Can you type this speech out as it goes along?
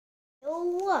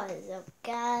What is up,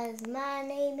 guys? My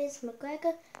name is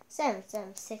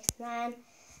McGregor7769.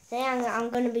 Today I'm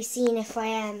going to be seeing if I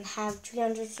have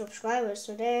 300 subscribers.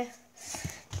 So there.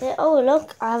 Oh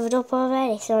look, I have it up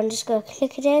already. So I'm just going to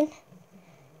click it in.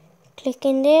 Click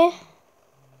in there.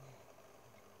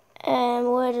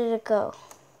 And where did it go?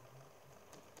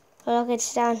 Oh look,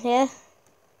 it's down here.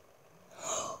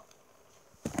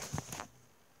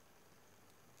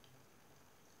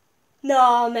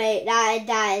 No, mate,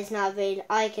 that is not real.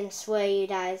 I can swear you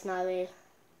that is not real.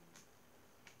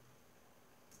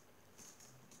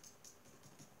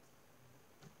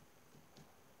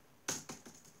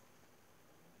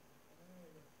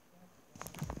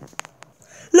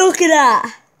 Look at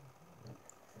that!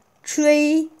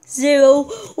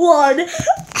 301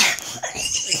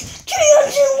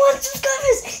 301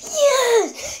 subscribers!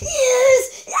 Yes!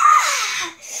 Yes!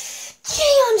 Ah!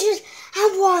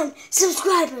 301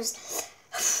 subscribers!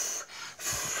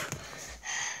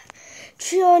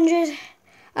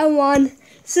 301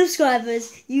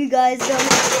 subscribers. You guys done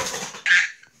it.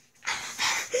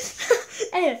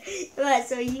 Anyway, right,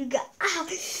 so you got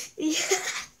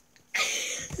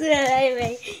so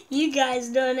anyway, you guys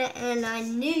done it, and I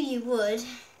knew you would.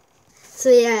 So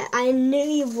yeah, I knew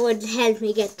you would help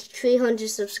me get to 300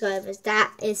 subscribers.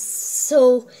 That is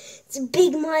it's a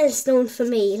big milestone for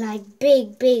me, like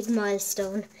big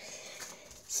milestone.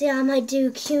 So yeah, I might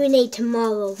do Q&A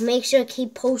tomorrow. Make sure to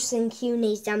keep posting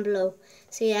Q&As down below.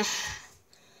 So yeah,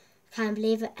 can't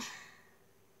believe it.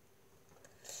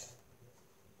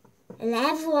 And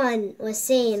everyone was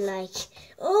saying like,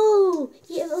 oh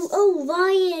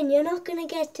Ryan, you're not gonna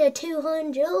get to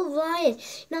 200. Oh Ryan,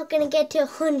 you're not gonna get to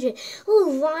 100.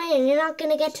 Oh Ryan, you're not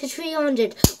gonna get to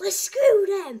 300. Well, screw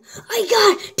them. I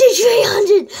got to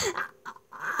 300.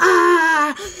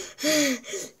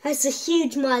 That's a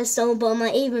huge milestone, but my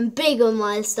even bigger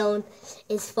milestone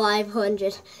is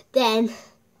 500. Then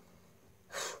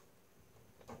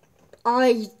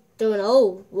I don't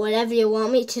know, whatever you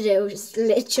want me to do, just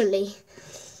literally.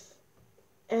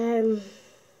 Oh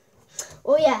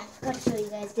yeah, I forgot to show you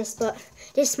guys this, but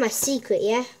this is my secret,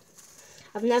 yeah?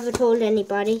 I've never told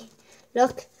anybody.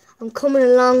 Look, I'm coming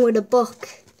along with a book.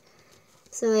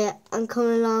 So yeah, I'm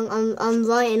coming along, I'm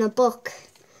writing a book.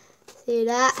 See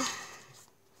that?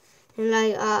 And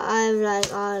like, I have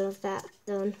like all of that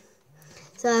done.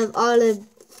 So I have all of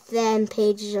them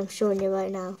pages I'm showing you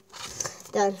right now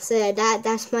done. So yeah,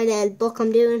 that's my little book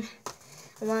I'm doing.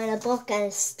 I'm writing a book and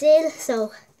it's still,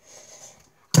 so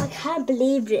I can't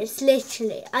believe this,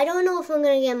 literally. I don't know if I'm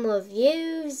going to get more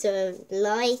views or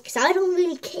likes. I don't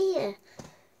really care.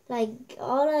 Like,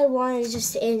 all I want is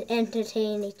just to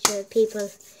entertain each other, people.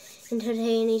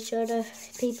 Entertain each other,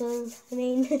 people, I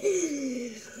mean.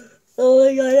 Oh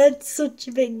my god, that's such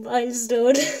a big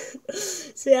milestone.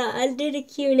 So yeah, I'll do the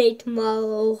Q&A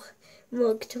tomorrow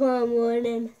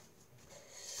morning.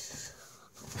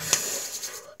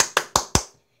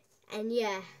 And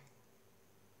yeah,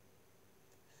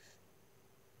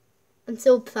 I'm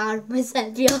so proud of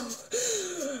myself, yo.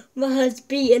 My heart's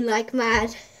beating like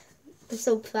mad. I'm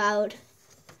so proud.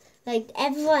 Like,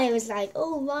 everyone was like,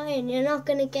 oh Ryan, you're not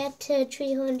going to get to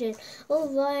 300. Oh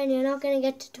Ryan, you're not going to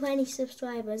get to 20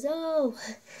 subscribers. Oh,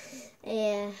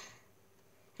 yeah.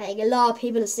 Like, a lot of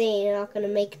people are saying you're not going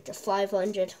to make it to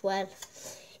 500. Well,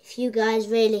 if you guys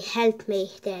really help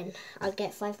me, then I'll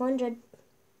get 500.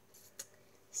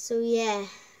 So yeah,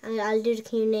 I'll do the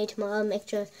Q&A tomorrow. Make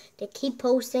sure to keep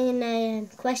posting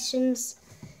questions.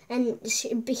 And a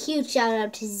huge shout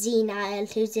out to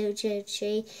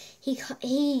ZNile2023.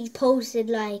 He posted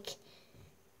like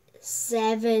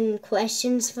 7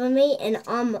 questions for me, and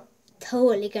I'm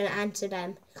totally gonna answer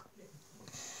them.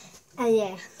 And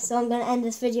yeah, so I'm gonna end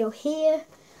this video here.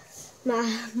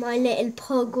 My little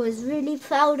pug was really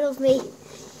proud of me.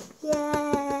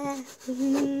 Yeah.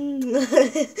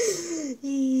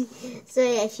 So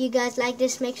yeah, if you guys like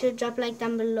this, make sure to drop a like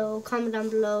down below, comment down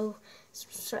below,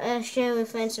 share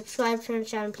with friends, subscribe to the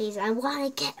channel, please. I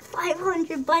want to get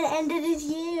 500 by the end of this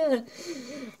year.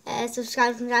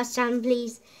 Subscribe to that channel,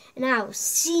 please. And I'll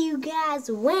see you guys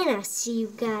when I see you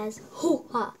guys.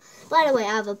 Ho-ha. By the way,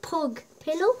 I have a pug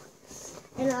pillow,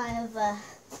 and I have a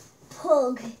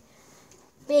pug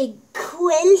big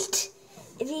quilt.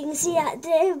 If you can see that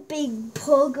there, big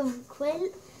pug of a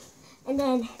quilt. And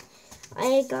then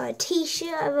I got a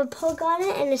t-shirt of a pug on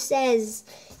it, and it says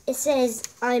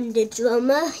I'm the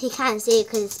drummer. You can't see it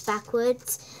because it's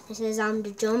backwards. It says I'm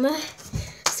the drummer.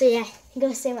 So yeah, I'm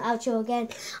going to say my outro again.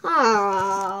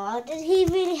 Aww, did he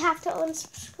really have to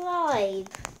unsubscribe?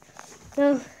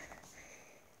 No,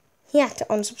 he had to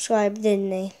unsubscribe,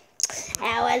 didn't he?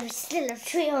 Well, we still have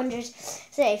 300.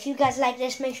 So if you guys like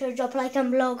this, make sure to drop a like down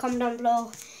below, comment down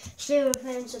below, share with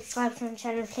friends, subscribe to my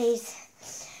channel, please.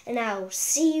 And I'll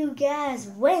see you guys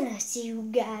when I see you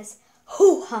guys.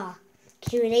 Hoo-ha!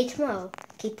 Q&A tomorrow.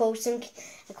 Keep posting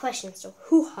questions, so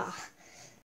hoo-ha.